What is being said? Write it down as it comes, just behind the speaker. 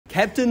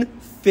Captain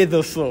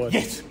Feathersword.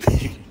 Yes.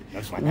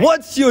 That's my name.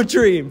 What's your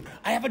dream?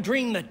 I have a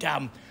dream that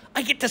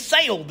I get to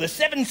sail the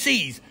 7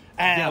 seas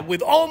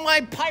with all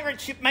my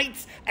pirate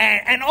shipmates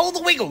and all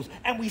the Wiggles,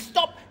 and we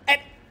stop at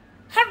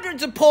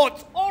hundreds of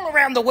ports all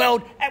around the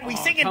world, and we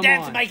sing and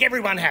dance to make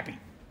everyone happy.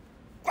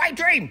 Great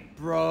dream.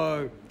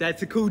 Bro,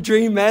 that's a cool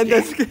dream, man.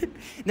 That's good.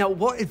 Now,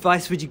 what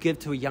advice would you give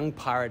to a young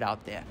pirate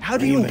out there? How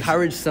do you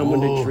encourage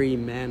someone to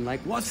dream, man?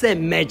 Like, what's that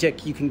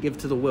magic you can give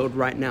to the world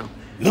right now?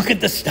 Look at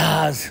the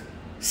stars.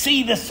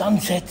 See the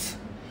sunsets.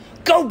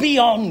 Go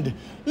beyond.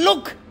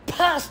 Look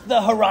past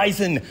the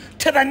horizon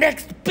to the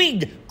next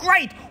big,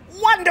 great,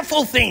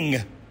 wonderful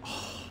thing.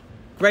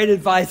 Great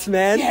advice,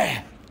 man.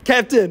 Yeah.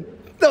 Captain.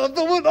 Oh,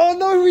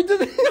 no, we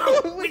didn't.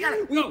 No, we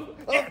gotta go.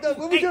 What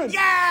are we doing?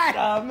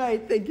 Yeah. Oh,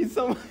 mate, thank you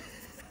so much.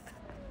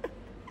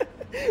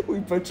 We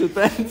butchered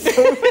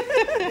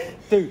that.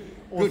 Dude,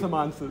 awesome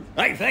answers.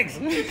 Hey, thanks.